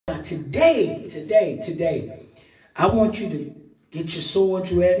today, I want you to get your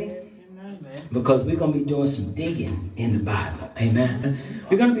swords ready, because we're going to be doing some digging in the Bible. Amen.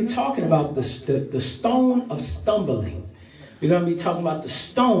 We're going to be talking about the stone of stumbling. We're going to be talking about the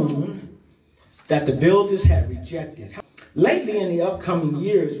stone that the builders had rejected. Lately, in the upcoming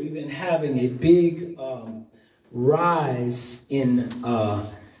years, we've been having a big rise in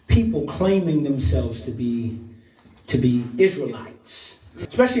people claiming themselves to be Israelites,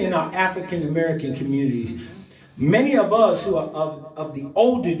 especially in our African American communities. Many of us who are of the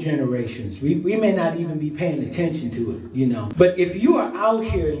older generations, we may not even be paying attention to it, you know. But if you are out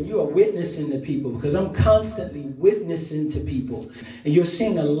here and you are witnessing to people, because I'm constantly witnessing to people, and you're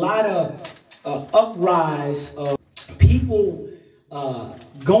seeing a lot of uprise of people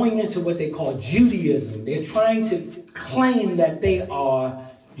going into what they call Judaism. They're trying to claim that they are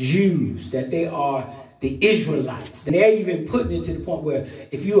Jews, that they are the Israelites. And they're even putting it to the point where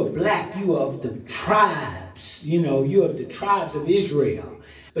if you are black, you are of the tribes, you know, you're of the tribes of Israel.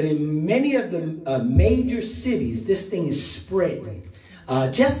 But in many of the major cities, this thing is spreading.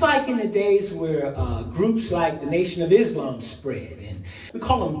 Just like in the days where groups like the Nation of Islam spread. And we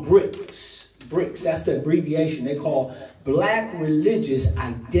call them BRICS. BRICS, that's the abbreviation. They call Black Religious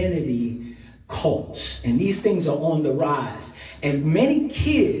Identity Cults. And these things are on the rise. And many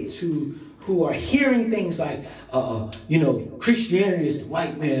kids who are hearing things like, you know, Christianity is the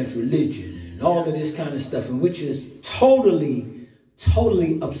white man's religion and all of this kind of stuff, and which is totally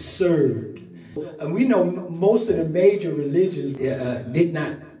absurd. And we know most of the major religions did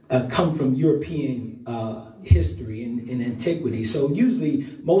not come from European history in antiquity. So usually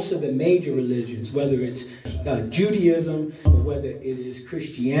most of the major religions, whether it's Judaism, whether it is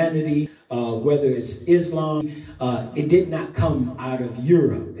Christianity, whether it's Islam, it did not come out of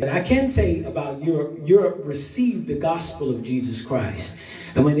Europe. And I can say about Europe, Europe received the gospel of Jesus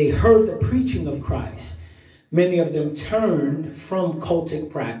Christ. And when they heard the preaching of Christ, many of them turned from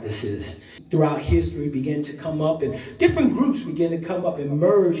cultic practices. Throughout history began to come up, and different groups began to come up and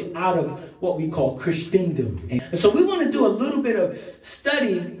merge out of what we call Christendom. And so we want to do a little bit of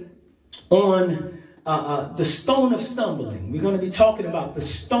study on the stone of stumbling. We're going to be talking about the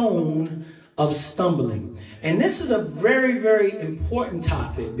stone of stumbling. And this is a very, very important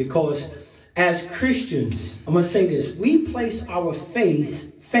topic, because as Christians, I'm going to say this, we place our faith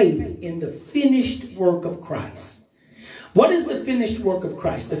in the finished work of Christ. What is the finished work of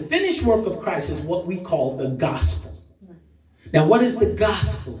Christ? The finished work of Christ is what we call the gospel. Now, what is the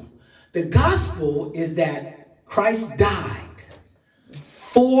gospel? The gospel is that Christ died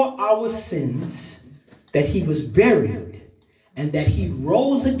for our sins, that he was buried, and that he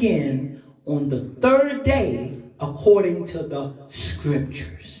rose again on the third day according to the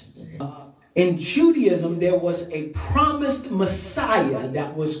scriptures. In Judaism, there was a promised Messiah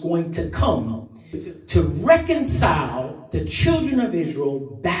that was going to come to reconcile the children of Israel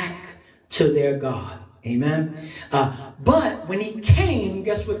back to their God. Amen. But when he came,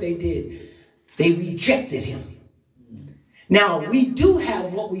 guess what they did? They rejected him. Now, we do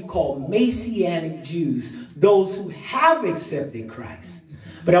have what we call Messianic Jews, those who have accepted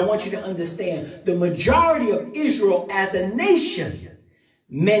Christ. But I want you to understand, the majority of Israel as a nation,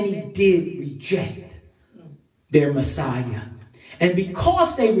 many did reject their Messiah. And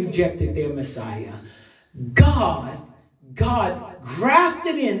because they rejected their Messiah, God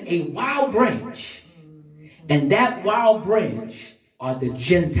grafted in a wild branch. And that wild branch are the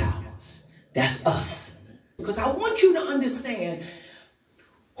Gentiles. That's us. Because I want you to understand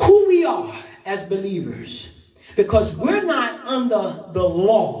who we are as believers. Because we're not under the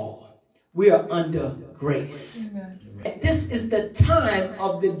law. We are under grace. This is the time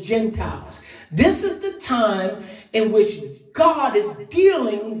of the Gentiles. This is the time in which God is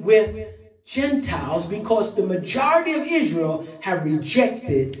dealing with Gentiles, because the majority of Israel have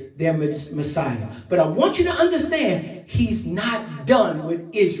rejected their Messiah. But I want you to understand, he's not done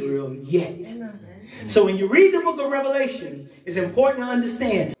with Israel yet. So when you read the book of Revelation, it's important to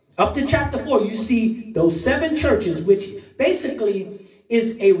understand, up to chapter 4, you see those 7 churches, which basically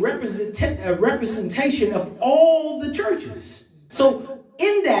is a representation of all the churches. So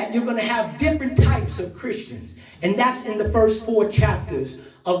in that, you're going to have different types of Christians. And that's in the first 4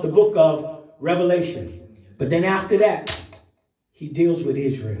 chapters of the book of Revelation. But then after that, he deals with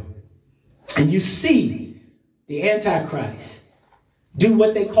Israel. And you see the Antichrist do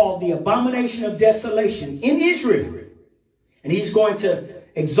what they call the abomination of desolation in Israel. And he's going to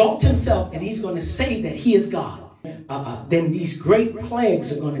exalt himself, and he's going to say that he is God. Then these great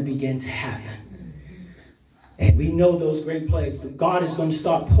plagues are going to begin to happen. And we know those great plagues. God is going to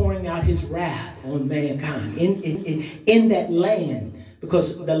start pouring out his wrath on mankind in that land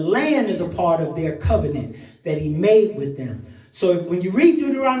because the land is a part of their covenant that he made with them. So when you read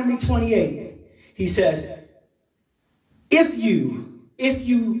Deuteronomy 28, he says, if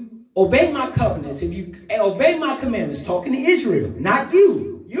you obey my covenants, if you obey my commandments, talking to Israel, not you.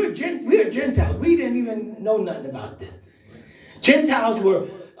 We're Gentiles. We didn't even know nothing about this. Gentiles were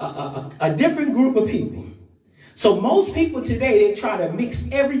a different group of people. So most people today, they try to mix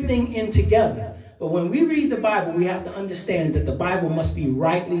everything in together. But when we read the Bible, we have to understand that the Bible must be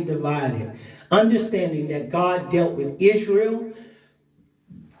rightly divided. Understanding that God dealt with Israel.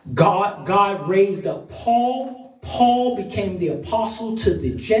 God raised up Paul. Paul became the apostle to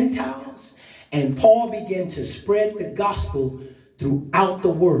the Gentiles. And Paul began to spread the gospel throughout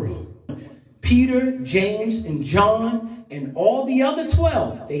the world. Peter, James, and John, and all the other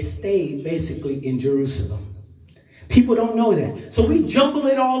 12, they stayed basically in Jerusalem. People don't know that. So we jumble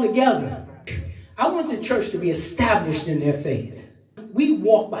it all together. I want the church to be established in their faith. We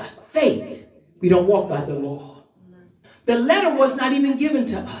walk by faith. We don't walk by the law. The letter was not even given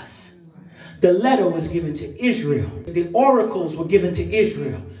to us. The letter was given to Israel. The oracles were given to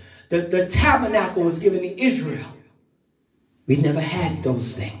Israel. The tabernacle was given to Israel. We never had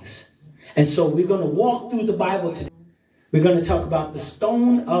those things. And so we're going to walk through the Bible today. We're going to talk about the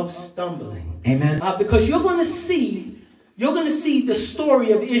stone of stumbling. Amen. Because you're going to see the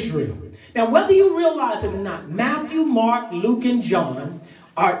story of Israel. Now, whether you realize it or not, Matthew, Mark, Luke, and John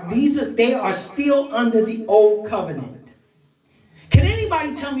they are still under the old covenant. Can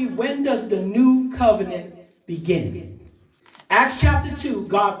anybody tell me, when does the new covenant begin? Acts chapter 2,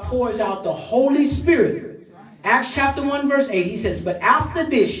 God pours out the Holy Spirit. Acts chapter 1 verse 8, he says, but after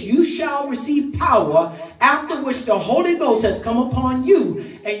this you shall receive power, after which the Holy Ghost has come upon you,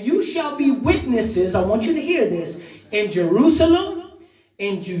 and you shall be witnesses, I want you to hear this, in Jerusalem,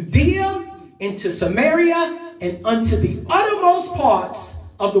 in Judea, into Samaria, and unto the uttermost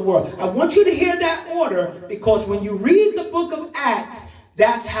parts of the world. I want you to hear that order, because when you read the book of Acts,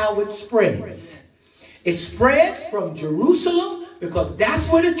 that's how it spreads. It spreads from Jerusalem, because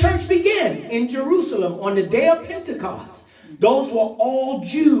that's where the church began, in Jerusalem on the day of Pentecost. Those were all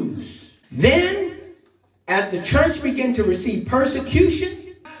Jews. Then, as the church began to receive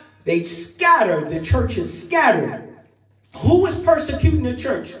persecution, they scattered. The church is scattered. Who was persecuting the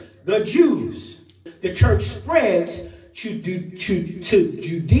church? The Jews. The church spreads to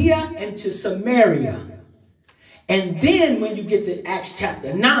Judea and to Samaria. And then when you get to Acts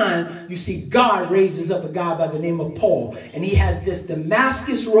chapter 9, you see God raises up a guy by the name of Paul. And he has this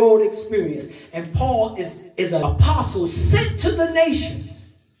Damascus Road experience. And Paul is an apostle sent to the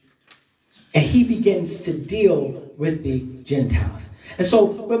nations. And he begins to deal with the Gentiles. And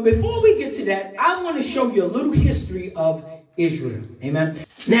so, but before we get to that, I want to show you a little history of Israel. Amen.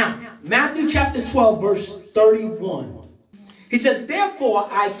 Now, Matthew chapter 12, verse 31. He says, therefore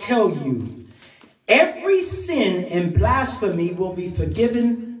I tell you, every sin and blasphemy will be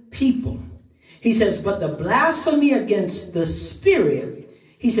forgiven people. He says, but the blasphemy against the Spirit,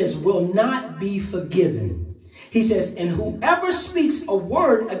 he says, will not be forgiven. He says, and whoever speaks a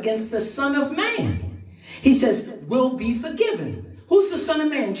word against the Son of Man, he says, will be forgiven. Who's the Son of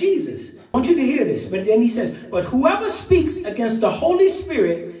Man? Jesus. I want you to hear this. But then he says, but whoever speaks against the Holy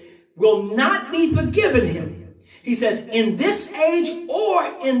Spirit will not be forgiven him. He says, in this age or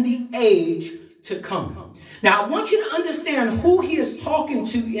in the age to come. Now, I want you to understand who he is talking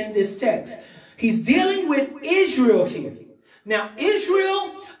to in this text. He's dealing with Israel here. Now,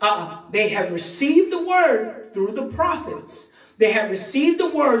 Israel, they have received the word through the prophets. They have received the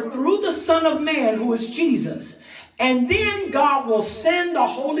word through the Son of Man, who is Jesus. And then God will send the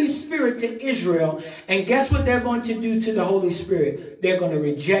Holy Spirit to Israel. And guess what they're going to do to the Holy Spirit? They're going to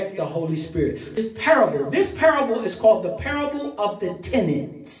reject the Holy Spirit. This parable is called the parable of the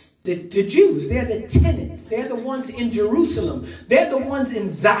tenants. The Jews, they're the tenants. They're the ones in Jerusalem. They're the ones in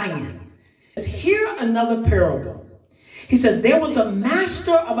Zion. Hear another parable. He says, there was a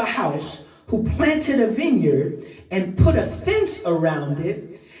master of a house who planted a vineyard and put a fence around it.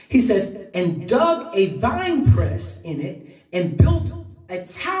 He says, and dug a vine press in it and built a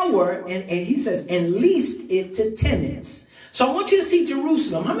tower, and he says, and leased it to tenants. So I want you to see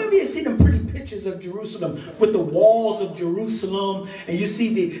Jerusalem. How many of you have seen them pretty pictures of Jerusalem with the walls of Jerusalem? And you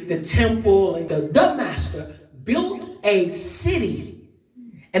see the temple, and the master built a city.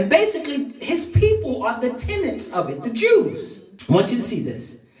 And basically, his people are the tenants of it, the Jews. I want you to see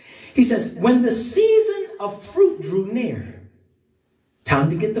this. He says, when the season of fruit drew near, time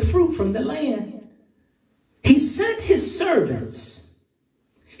to get the fruit from the land, he sent his servants,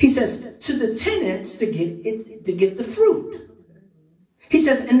 he says, to the tenants to get the fruit. He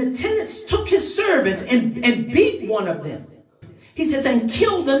says, and the tenants took his servants and beat one of them He says, and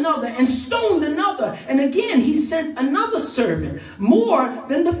killed another and stoned another. And again, he sent another servant, more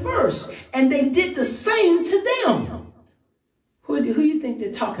than the first. And they did the same to them. Who do you think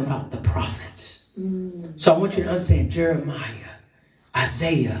they're talking about? The prophets. So I want you to understand Jeremiah,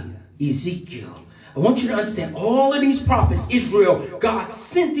 Isaiah, Ezekiel. I want you to understand all of these prophets, Israel, God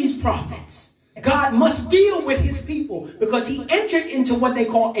sent these prophets. God must deal with his people because he entered into what they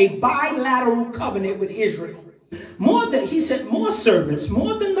call a bilateral covenant with Israel. He sent more servants,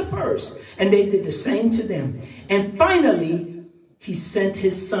 more than the first, and they did the same to them. And finally, he sent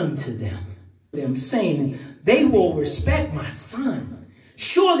his son to them, saying, they will respect my son.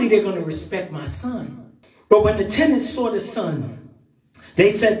 Surely they're going to respect my son. But when the tenants saw the son, they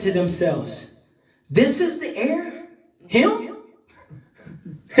said to themselves, this is the heir? Him?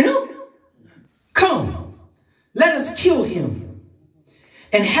 Come, let us kill him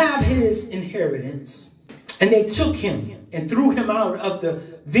and have his inheritance. And they took him and threw him out of the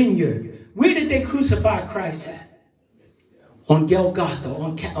vineyard. Where did they crucify Christ at? On Golgotha,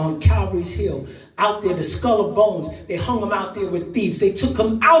 on Calvary's hill. Out there, the skull of bones. They hung him out there with thieves. They took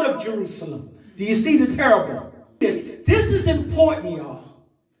him out of Jerusalem. Do you see the parable? This is important, y'all.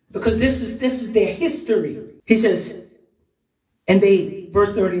 Because this is their history. He says,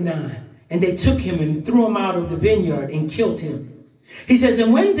 verse 39, and they took him and threw him out of the vineyard and killed him. He says,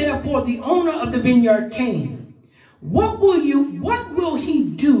 and when therefore the owner of the vineyard came, what will he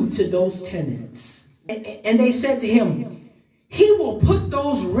do to those tenants? And they said to him, he will put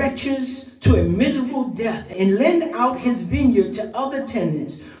those wretches to a miserable death and lend out his vineyard to other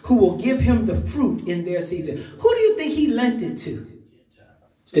tenants who will give him the fruit in their season. Who do you think he lent it to?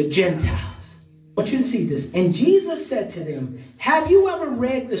 The Gentiles. I want you to see this. And Jesus said to them, have you ever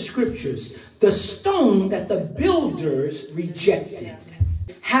read the scriptures? The stone that the builders rejected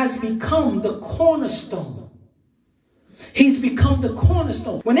has become the cornerstone. He's become the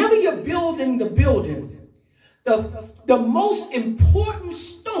cornerstone. Whenever you're building the building, the most important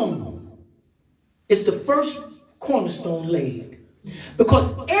stone is the first cornerstone laid.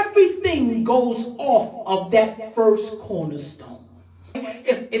 Because everything goes off of that first cornerstone.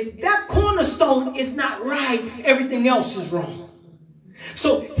 If that cornerstone is not right, everything else is wrong.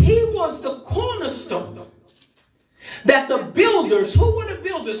 So he was the cornerstone that the builders, who were the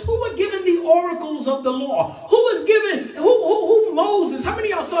builders? Who were given the oracles of the law? Who was given, who Moses? How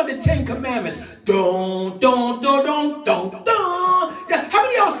many of y'all saw the 10 Commandments? Don't. How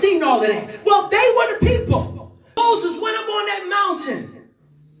many of y'all seen all of that? Well, they were the people. Moses went up on that mountain,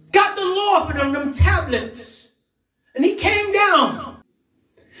 got the law for them tablets, and he came down.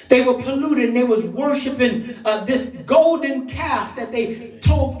 They were polluted and they was worshiping this golden calf that they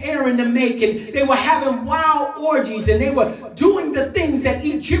told Aaron to make. And they were having wild orgies and they were doing the things that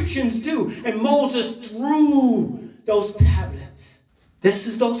Egyptians do. And Moses threw those tablets. This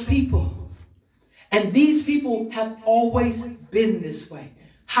is those people. And these people have always been this way.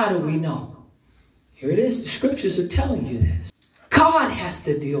 How do we know? Here it is. The scriptures are telling you this. God has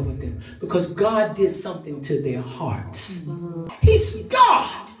to deal with them because God did something to their hearts. He's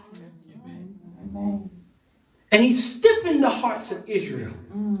God. And he stiffened the hearts of Israel.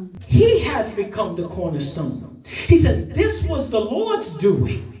 He has become the cornerstone. He says, this was the Lord's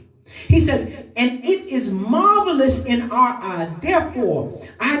doing. He says, and it is marvelous in our eyes. Therefore,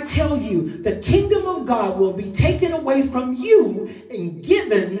 I tell you, the kingdom of God will be taken away from you and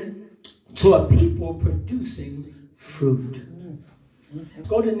given to a people producing fruit.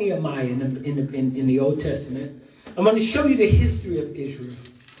 Go to Nehemiah in the Old Testament. I'm going to show you the history of Israel.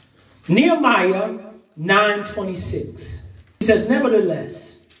 Nehemiah 9:26. He says,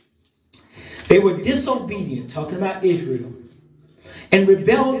 nevertheless, they were disobedient, talking about Israel, and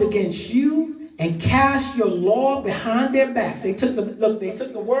rebelled against you and cast your law behind their backs. They took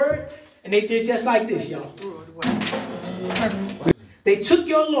the word and they did just like this, y'all. They took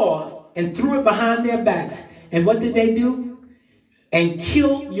your law and threw it behind their backs. And what did they do? And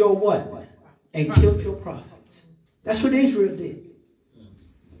killed your what? And killed your prophets. That's what Israel did.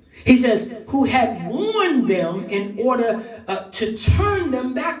 He says, who had warned them in order to turn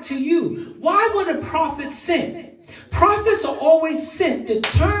them back to you. Why were the prophets sent? Prophets are always sent to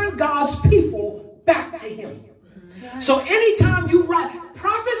turn God's people back to him. So anytime you write,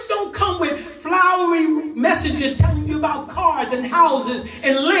 prophets don't come with flowery messages telling you about cars and houses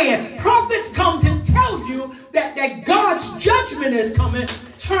and land. Prophets come to tell you that God's judgment is coming,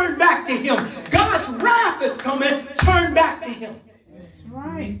 turn back to him. God's wrath is coming, turn back to him. That's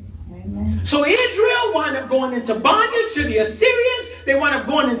right. So Israel wound up going into bondage to the Assyrians. They wound up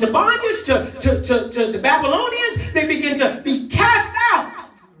going into bondage to the Babylonians. They begin to be cast out.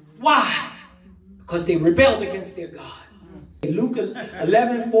 Why? Because they rebelled against their God. Luke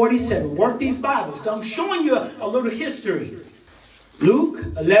 11:47. Work these Bibles. So I'm showing you a little history. Luke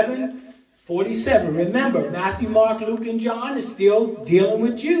 11:47. Remember, Matthew, Mark, Luke, and John is still dealing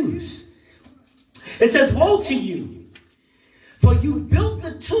with Jews. It says, woe to you, for you built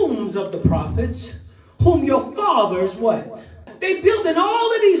the tombs of the prophets, whom your fathers, what? They building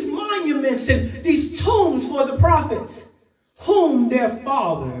all of these monuments and these tombs for the prophets, whom their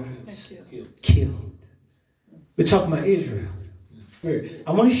fathers killed. We're talking about Israel.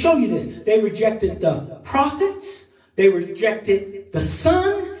 I want to show you this. They rejected the prophets, they rejected the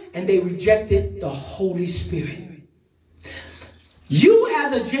Son, and they rejected the Holy Spirit. You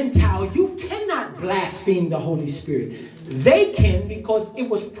as a Gentile, you cannot blaspheme the Holy Spirit. They can, because it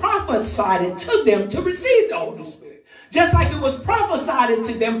was prophesied to them to receive the Holy Spirit. Just like it was prophesied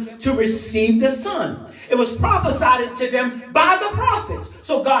to them to receive the Son. It was prophesied to them by the prophets.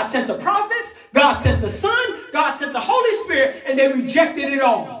 So God sent the prophets, God sent the Son, God sent the Holy Spirit, and they rejected it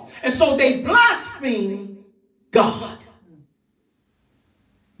all. And so they blasphemed God.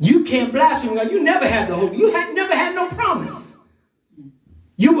 You can't blaspheme God. You never had the Holy. You never had no promise.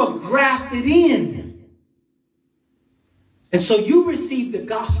 You were grafted in. And so you received the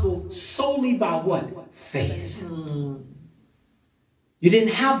gospel solely by what? Faith. You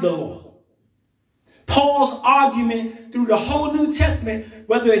didn't have the law. Paul's argument through the whole New Testament,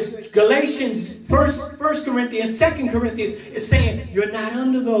 whether it's Galatians, 1 Corinthians, 2 Corinthians, is saying you're not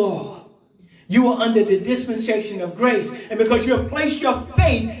under the law. You are under the dispensation of grace. And because you have placed your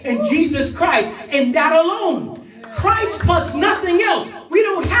faith in Jesus Christ and that alone, Christ plus nothing else, we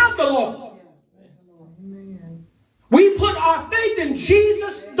don't have the law. We put our faith in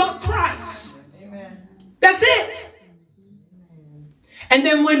Jesus the Christ. That's it. And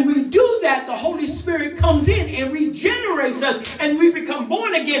then when we do that, the Holy Spirit comes in and regenerates us and we become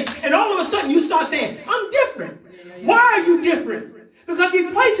born again. And all of a sudden you start saying, I'm different. Why are you different? Because he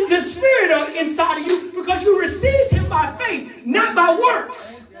places his spirit inside of you because you received him by faith, not by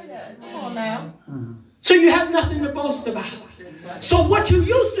works. Come on now. So you have nothing to boast about. So what you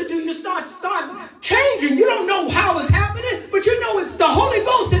used to do, you start changing. You don't know how it's happening, but you know it's the Holy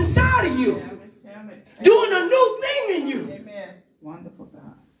Ghost inside of you. Doing a new thing in you. Wonderful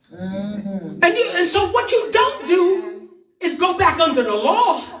God. And so what you don't do is go back under the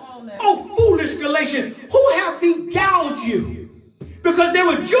law. Oh, foolish Galatians, who have beguiled you? Because there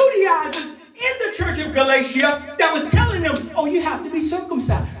were Judaizers in the church of Galatia that was telling them, oh, you have to be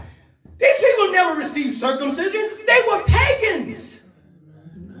circumcised. These people never received circumcision. They were pagans.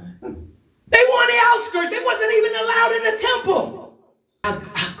 They were on the outskirts. They wasn't even allowed in the temple.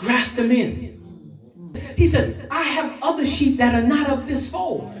 I graft them in. He says, I have other sheep that are not of this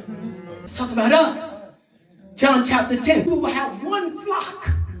fold. Let's talk about us. John chapter 10. We will have one flock.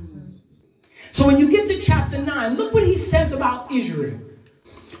 So when you get to chapter 9, look what he says about Israel.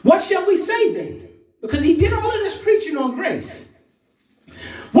 What shall we say then? Because he did all of this preaching on grace.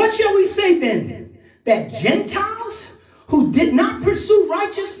 What shall we say then? That Gentiles who did not pursue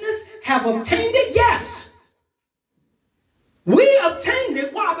righteousness have obtained it? Yes. We obtained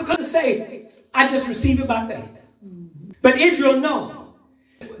it. Why? Because to say, I just received it by faith. But Israel, no.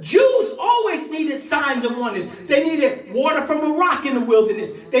 Jews always needed signs and wonders. They needed water from a rock in the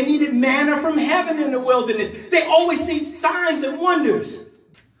wilderness. They needed manna from heaven in the wilderness. They always need signs and wonders.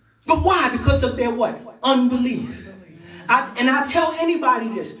 But why? Because of their what? Unbelief. And I tell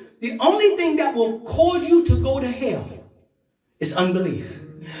anybody this. The only thing that will cause you to go to hell is unbelief.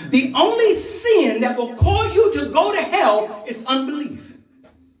 The only sin that will cause you to go to hell is unbelief.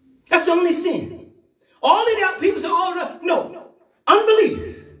 That's the only sin. All of that people say, oh, no,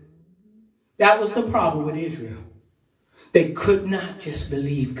 unbelief. That was the problem with Israel. They could not just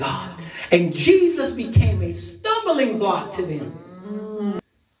believe God. And Jesus became a stumbling block to them.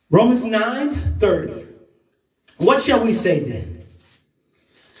 Romans 9:30. What shall we say then?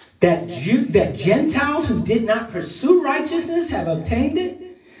 That Gentiles who did not pursue righteousness have obtained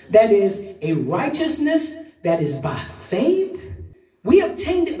it? That is a righteousness that is by faith. We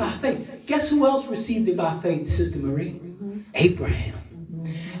obtained it by faith. Guess who else received it by faith, Sister Marie? Abraham.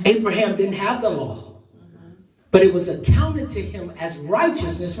 Abraham didn't have the law, but it was accounted to him as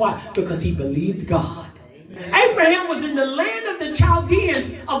righteousness. Why? Because he believed God. Abraham was in the land of the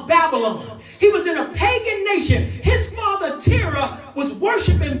Chaldeans of Babylon. He was in a pagan nation. His father Terah was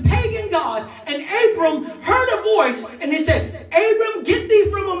worshiping pagan gods. And Abram heard a voice and he said, Abram, get thee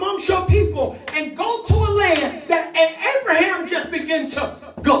from amongst your people and go to a land that, and Abraham just began to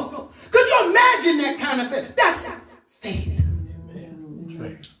go. Could you imagine that kind of faith? That's faith.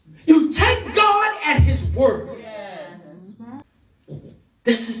 You take God at his word. Yes.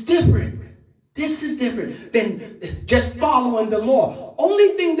 This is different. This is different than just following the law. Only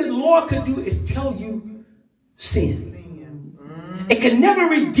thing that the law could do is tell you sin. It can never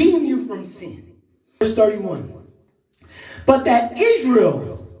redeem you from sin. Verse 31. But that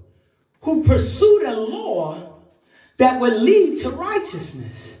Israel, who pursued a law that would lead to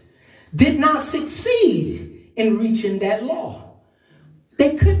righteousness, did not succeed in reaching that law.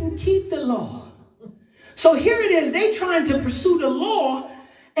 They couldn't keep the law. So here it is. They trying to pursue the law,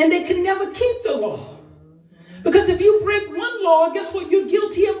 and they can never keep the law. Because if you break one law, guess what? You're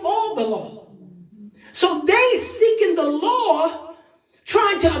guilty of all the law. So they seeking the law,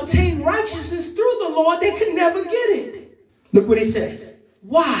 trying to obtain righteousness through the law, they can never get it. Look what he says.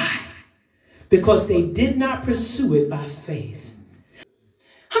 Why? Because they did not pursue it by faith.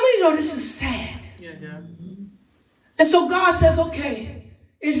 How many know this is sad? Yeah. And so God says, okay,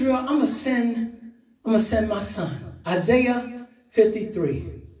 Israel, I'm gonna send my son. Isaiah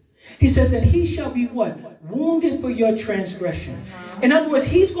 53. He says, and he shall be what? Wounded for your transgression. In other words,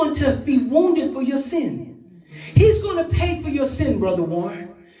 he's going to be wounded for your sin. He's going to pay for your sin, Brother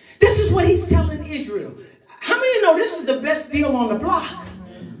Warren. This is what he's telling Israel. How many know this is the best deal on the block?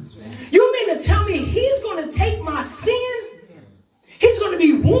 You mean to tell me he's going to take my sin? He's going to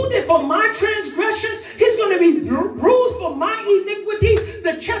be wounded for my transgressions. He's going to be bruised for my iniquities.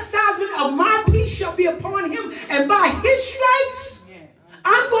 The chastisement of my peace shall be upon him. And by his stripes,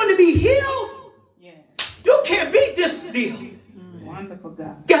 I'm going to be healed. You can't beat this deal. Wonderful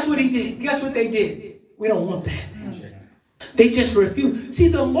God. Guess what he did? Guess what they did? We don't want that. They just refuse. See,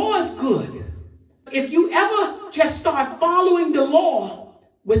 the law is good. If you ever just start following the law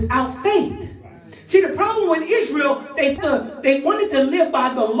without faith. See, the problem with Israel, they wanted to live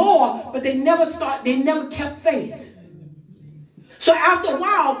by the law, but they never kept faith. So after a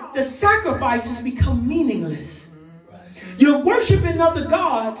while, the sacrifices become meaningless. You're worshiping other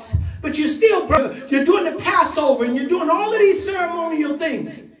gods, but you're doing the Passover and you're doing all of these ceremonial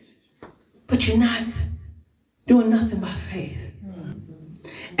things, but you're not doing nothing by faith.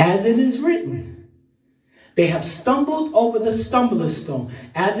 As it is written, they have stumbled over the stumbler's stone.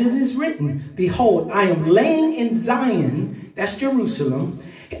 As it is written, behold, I am laying in Zion, that's Jerusalem,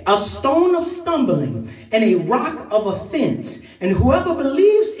 a stone of stumbling and a rock of offense. And whoever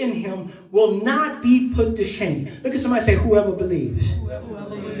believes in him will not be put to shame. Look at somebody say, whoever believes. Whoever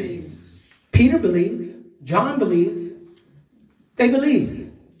believes. Peter believed. John believed. They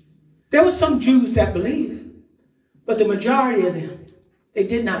believed. There were some Jews that believed. But the majority of them, they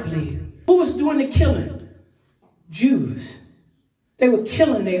did not believe. Who was doing the killing? Jews. They were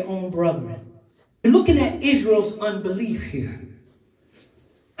killing their own brethren. You're looking at Israel's unbelief here.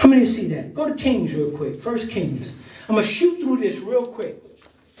 How many see that? Go to Kings real quick. 1 Kings. I'm going to shoot through this real quick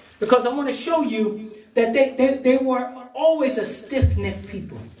because I want to show you that they were always a stiff-necked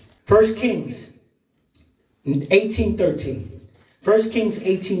people. 1 Kings 18:13. 1 Kings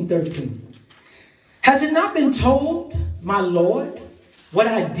 18:13. Has it not been told, my Lord, what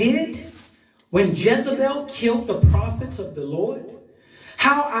I did when Jezebel killed the prophets of the Lord?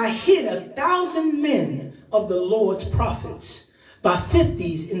 How I hid 1,000 men of the Lord's prophets by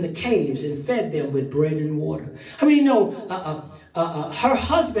 50s in the caves and fed them with bread and water. How many know her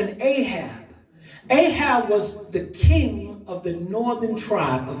husband Ahab was the king of the northern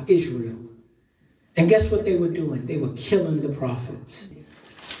tribe of Israel. And guess what they were doing? They were killing the prophets.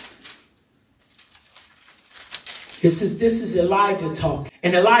 This is Elijah talking.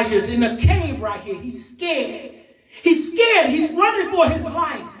 And Elijah's in a cave right here. He's scared. He's scared. He's running for his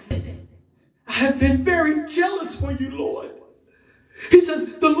life. I have been very jealous for you, Lord. He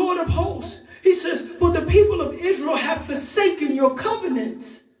says, the Lord of hosts. He says, for the people of Israel have forsaken your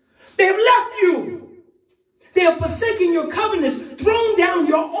covenants. They have left you. They have forsaken your covenants, thrown down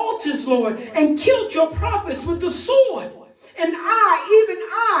your altars, Lord, and killed your prophets with the sword. And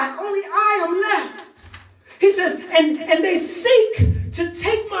only I am left. He says, and they seek to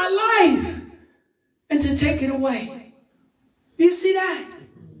take my life and to take it away. You see that?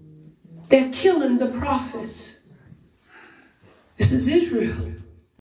 They're killing the prophets. This is Israel.